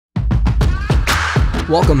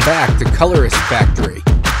Welcome back to Colorist Foundry.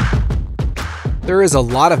 There is a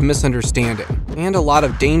lot of misunderstanding and a lot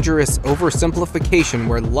of dangerous oversimplification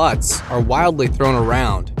where LUTs are wildly thrown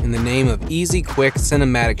around in the name of easy, quick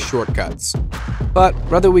cinematic shortcuts. But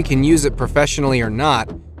whether we can use it professionally or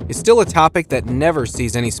not is still a topic that never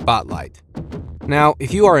sees any spotlight. Now,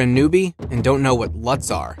 if you are a newbie and don't know what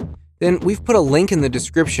LUTs are, then we've put a link in the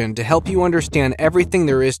description to help you understand everything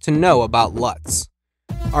there is to know about LUTs.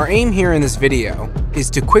 Our aim here in this video is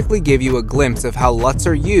to quickly give you a glimpse of how LUTs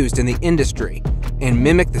are used in the industry and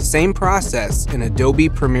mimic the same process in Adobe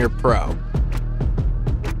Premiere Pro.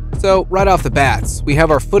 So right off the bats, we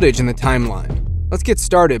have our footage in the timeline. Let's get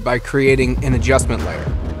started by creating an adjustment layer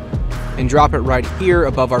and drop it right here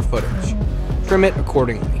above our footage. Trim it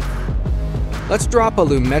accordingly. Let's drop a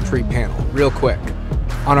lumetri panel real quick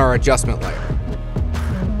on our adjustment layer.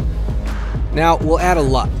 Now we'll add a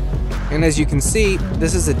LUT. And as you can see,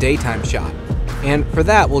 this is a daytime shot. And for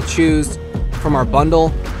that, we'll choose from our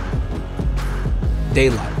bundle,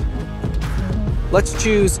 Daylight. Let's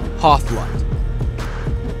choose Hoth LUT.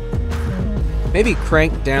 Maybe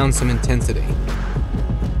crank down some intensity.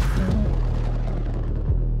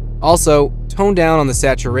 Also, tone down on the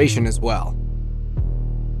saturation as well.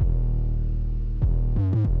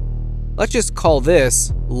 Let's just call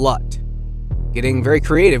this LUT. Getting very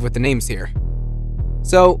creative with the names here.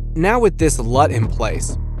 So now with this LUT in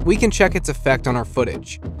place, we can check its effect on our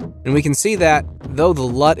footage. And we can see that, though the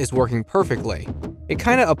LUT is working perfectly, it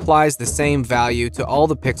kind of applies the same value to all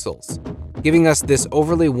the pixels, giving us this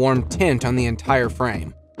overly warm tint on the entire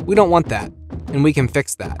frame. We don't want that, and we can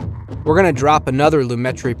fix that. We're going to drop another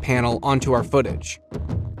lumetri panel onto our footage.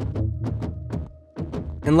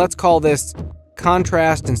 And let's call this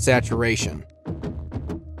Contrast and Saturation.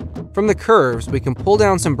 From the curves, we can pull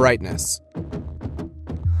down some brightness,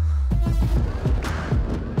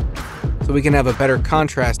 so we can have a better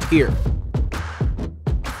contrast here.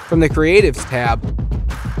 From the Creatives tab,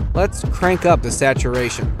 let's crank up the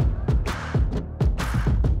saturation.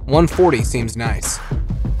 140 seems nice.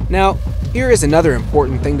 Now, here is another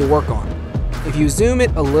important thing to work on. If you zoom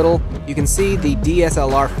it a little, you can see the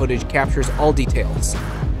DSLR footage captures all details.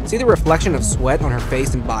 See the reflection of sweat on her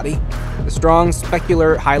face and body? The strong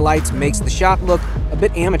specular highlights makes the shot look a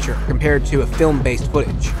bit amateur compared to a film-based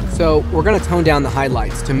footage. So we're going to tone down the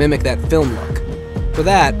highlights to mimic that film look. For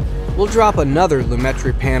that, we'll drop another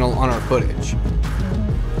lumetri panel on our footage.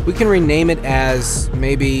 We can rename it as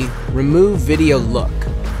maybe Remove Video Look.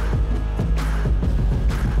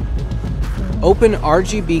 Open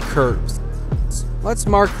RGB curves. Let's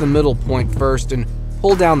mark the middle point first and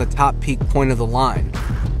pull down the top peak point of the line.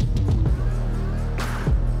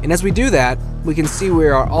 And as we do that, we can see we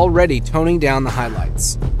are already toning down the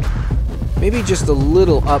highlights. Maybe just a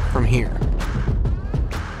little up from here.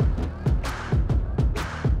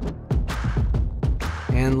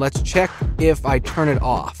 And let's check if I turn it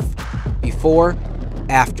off. Before,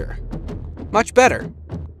 after. Much better.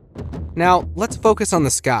 Now, let's focus on the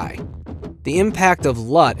sky. The impact of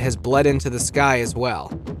LUT has bled into the sky as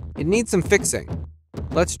well. It needs some fixing.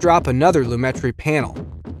 Let's drop another lumetri panel.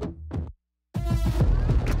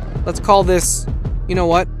 Let's call this, you know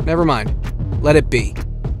what, never mind. Let it be.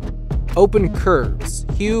 Open curves,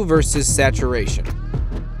 hue versus saturation.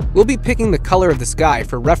 We'll be picking the color of the sky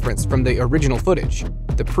for reference from the original footage,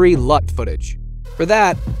 the pre-LUT footage. For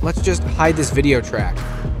that, let's just hide this video track.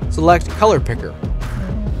 Select Color Picker.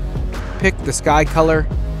 Pick the sky color,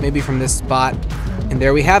 maybe from this spot, and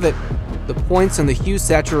there we have it, the points on the hue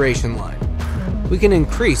saturation line. We can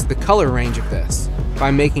increase the color range of this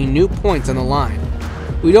by making new points on the line.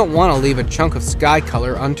 We don't want to leave a chunk of sky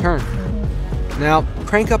color unturned. Now,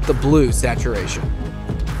 crank up the blue saturation.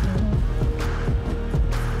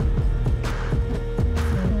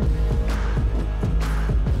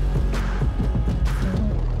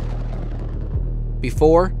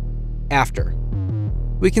 Before, after.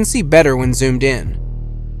 We can see better when zoomed in.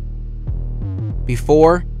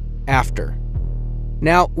 Before, after.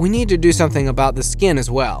 Now, we need to do something about the skin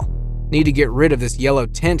as well. Need to get rid of this yellow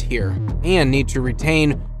tint here, and need to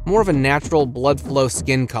retain more of a natural blood flow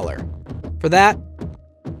skin color. For that,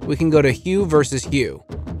 we can go to Hue versus Hue,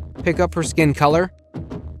 pick up her skin color,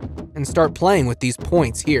 and start playing with these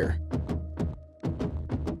points here.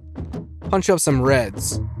 Punch up some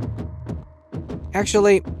reds.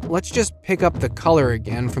 Actually, let's just pick up the color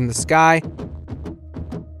again from the sky,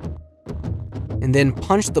 and then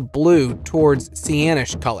punch the blue towards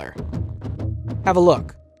cyanish color. Have a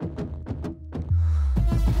look.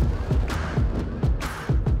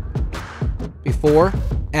 Before,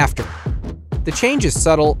 after. The change is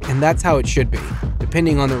subtle, and that's how it should be,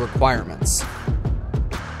 depending on the requirements.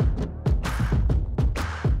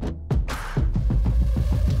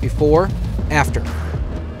 before, after.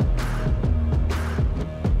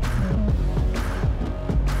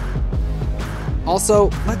 Also,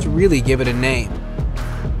 let's really give it a name.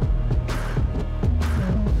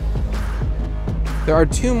 There are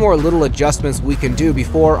 2 more little adjustments we can do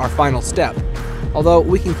before our final step, although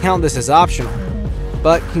we can count this as optional,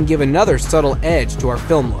 but can give another subtle edge to our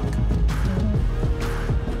film look.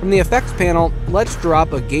 From the effects panel, let's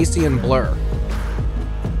drop a Gaussian blur.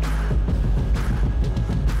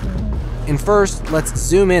 And first, let's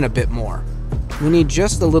zoom in a bit more. We need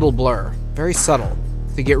just a little blur, very subtle,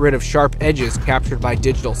 to get rid of sharp edges captured by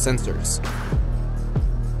digital sensors.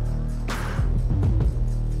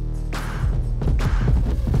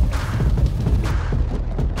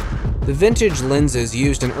 The vintage lenses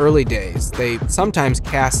used in early days, they sometimes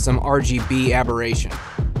cast some RGB aberration.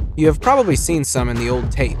 You have probably seen some in the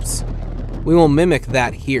old tapes. We will mimic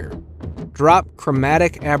that here. Drop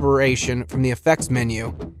chromatic aberration from the effects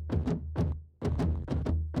menu,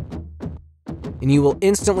 and you will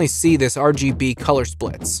instantly see this RGB color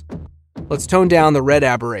splits. Let's tone down the red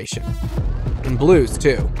aberration, and blues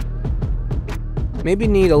too. Maybe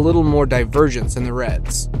need a little more divergence in the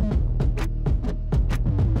reds.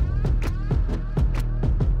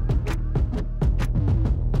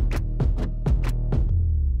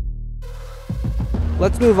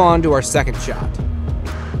 Let's move on to our second shot.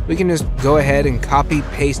 We can just go ahead and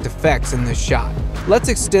copy-paste effects in this shot. Let's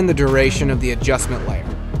extend the duration of the adjustment layer.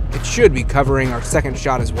 It should be covering our second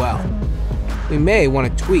shot as well. We may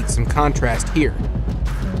want to tweak some contrast here.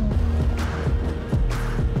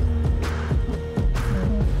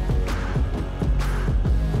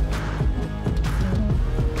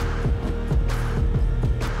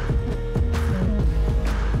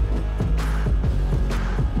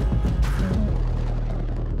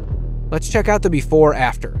 Let's check out the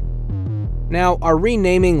before-after. Now, our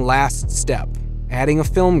renaming last step, adding a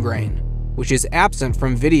film grain, which is absent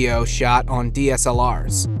from video shot on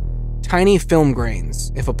DSLRs. Tiny film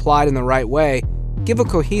grains, if applied in the right way, give a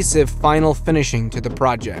cohesive final finishing to the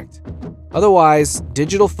project. Otherwise,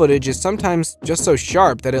 digital footage is sometimes just so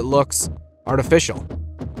sharp that it looks artificial.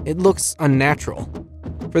 It looks unnatural.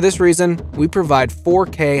 For this reason, we provide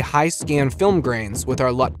 4K high-scan film grains with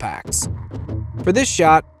our LUT packs. For this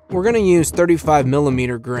shot, we're going to use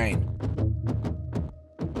 35mm grain.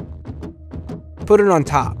 Put it on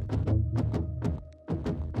top.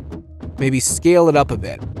 Maybe scale it up a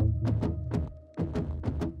bit.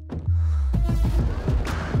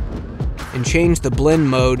 And change the blend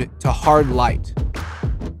mode to hard light.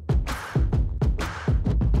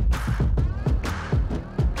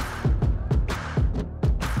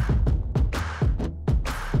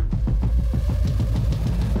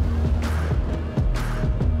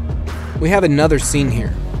 We have another scene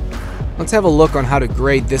here. Let's have a look on how to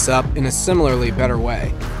grade this up in a similarly better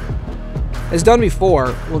way. As done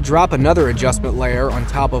before, we'll drop another adjustment layer on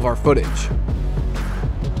top of our footage.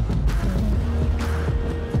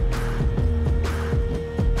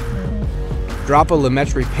 Drop a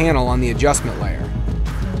lumetri panel on the adjustment layer.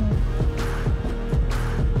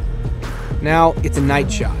 Now it's a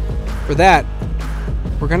night shot. For that,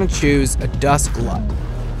 we're going to choose a dusk LUT.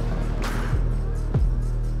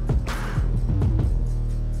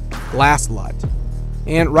 Glass LUT.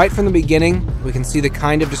 And right from the beginning, we can see the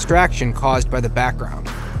kind of distraction caused by the background.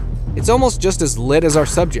 It's almost just as lit as our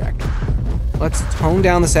subject. Let's tone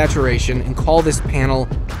down the saturation and call this panel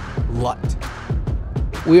LUT.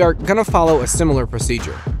 We are going to follow a similar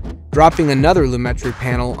procedure, dropping another lumetri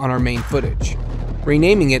panel on our main footage,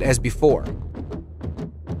 renaming it as before.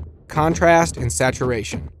 Contrast and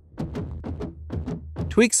saturation.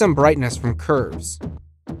 Tweak some brightness from curves.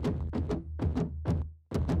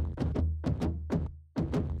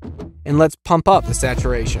 And let's pump up the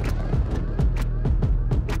saturation.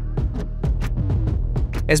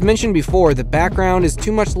 As mentioned before, the background is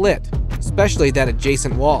too much lit, especially that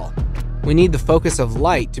adjacent wall. We need the focus of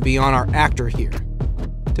light to be on our actor here.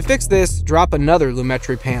 To fix this, drop another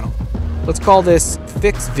lumetri panel. Let's call this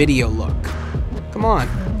Fix Video Look. Come on,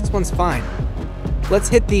 this one's fine. Let's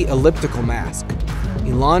hit the elliptical mask,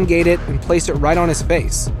 elongate it, and place it right on his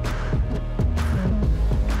face.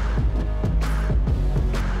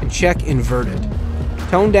 Check inverted.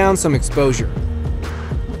 Tone down some exposure.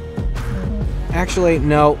 Actually,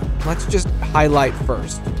 no, let's just highlight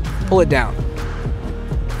first. Pull it down.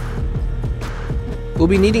 We'll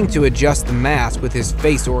be needing to adjust the mask with his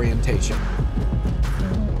face orientation.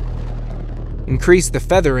 Increase the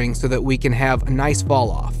feathering so that we can have a nice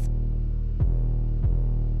fall off.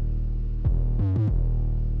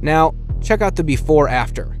 Now, check out the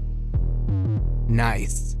before-after.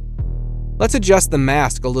 Nice. Let's adjust the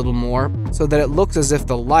mask a little more so that it looks as if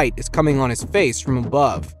the light is coming on his face from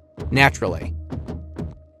above, naturally.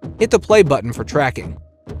 Hit the play button for tracking.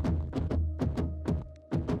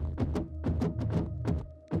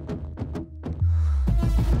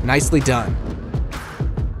 Nicely done.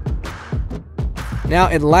 Now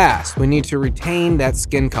at last, we need to retain that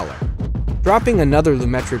skin color. Dropping another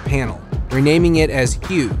Lumetri panel, renaming it as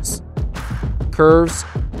Hues. Curves,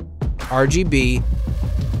 RGB,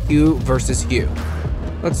 Hue versus Hue.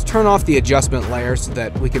 Let's turn off the adjustment layer so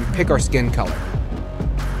that we can pick our skin color.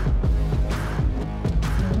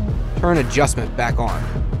 Turn adjustment back on.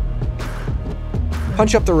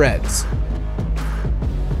 Punch up the reds.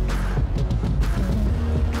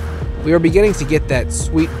 We are beginning to get that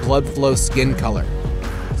sweet blood flow skin color.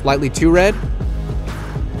 Slightly too red?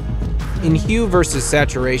 In hue versus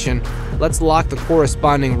saturation, let's lock the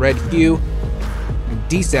corresponding red hue and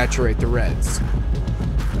desaturate the reds.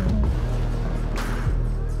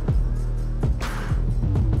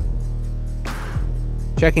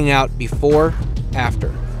 Checking out before,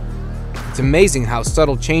 after. It's amazing how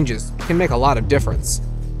subtle changes can make a lot of difference.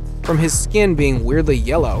 From his skin being weirdly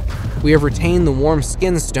yellow, we have retained the warm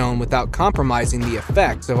skin tone without compromising the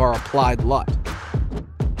effects of our applied LUT.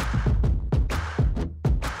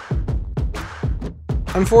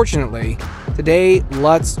 Unfortunately, today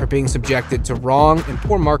LUTs are being subjected to wrong and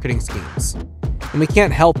poor marketing schemes, and we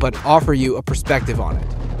can't help but offer you a perspective on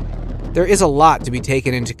it. There is a lot to be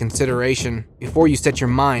taken into consideration before you set your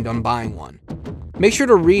mind on buying one. Make sure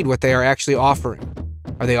to read what they are actually offering.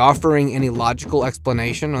 Are they offering any logical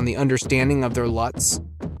explanation on the understanding of their LUTs?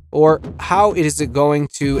 Or how is it going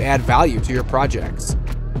to add value to your projects?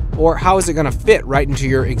 Or how is it going to fit right into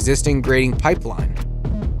your existing grading pipeline?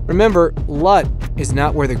 Remember, LUT is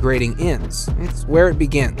not where the grading ends, it's where it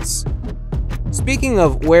begins. Speaking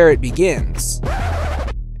of where it begins,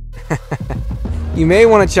 you may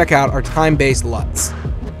want to check out our time-based LUTs.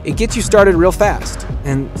 It gets you started real fast,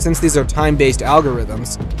 and since these are time-based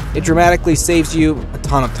algorithms, it dramatically saves you a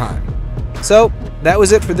ton of time. So, that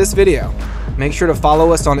was it for this video. Make sure to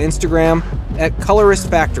follow us on Instagram at Colorist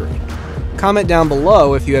Foundry. Comment down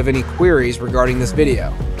below if you have any queries regarding this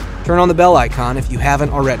video. Turn on the bell icon if you haven't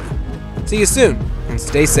already. See you soon, and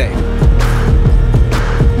stay safe.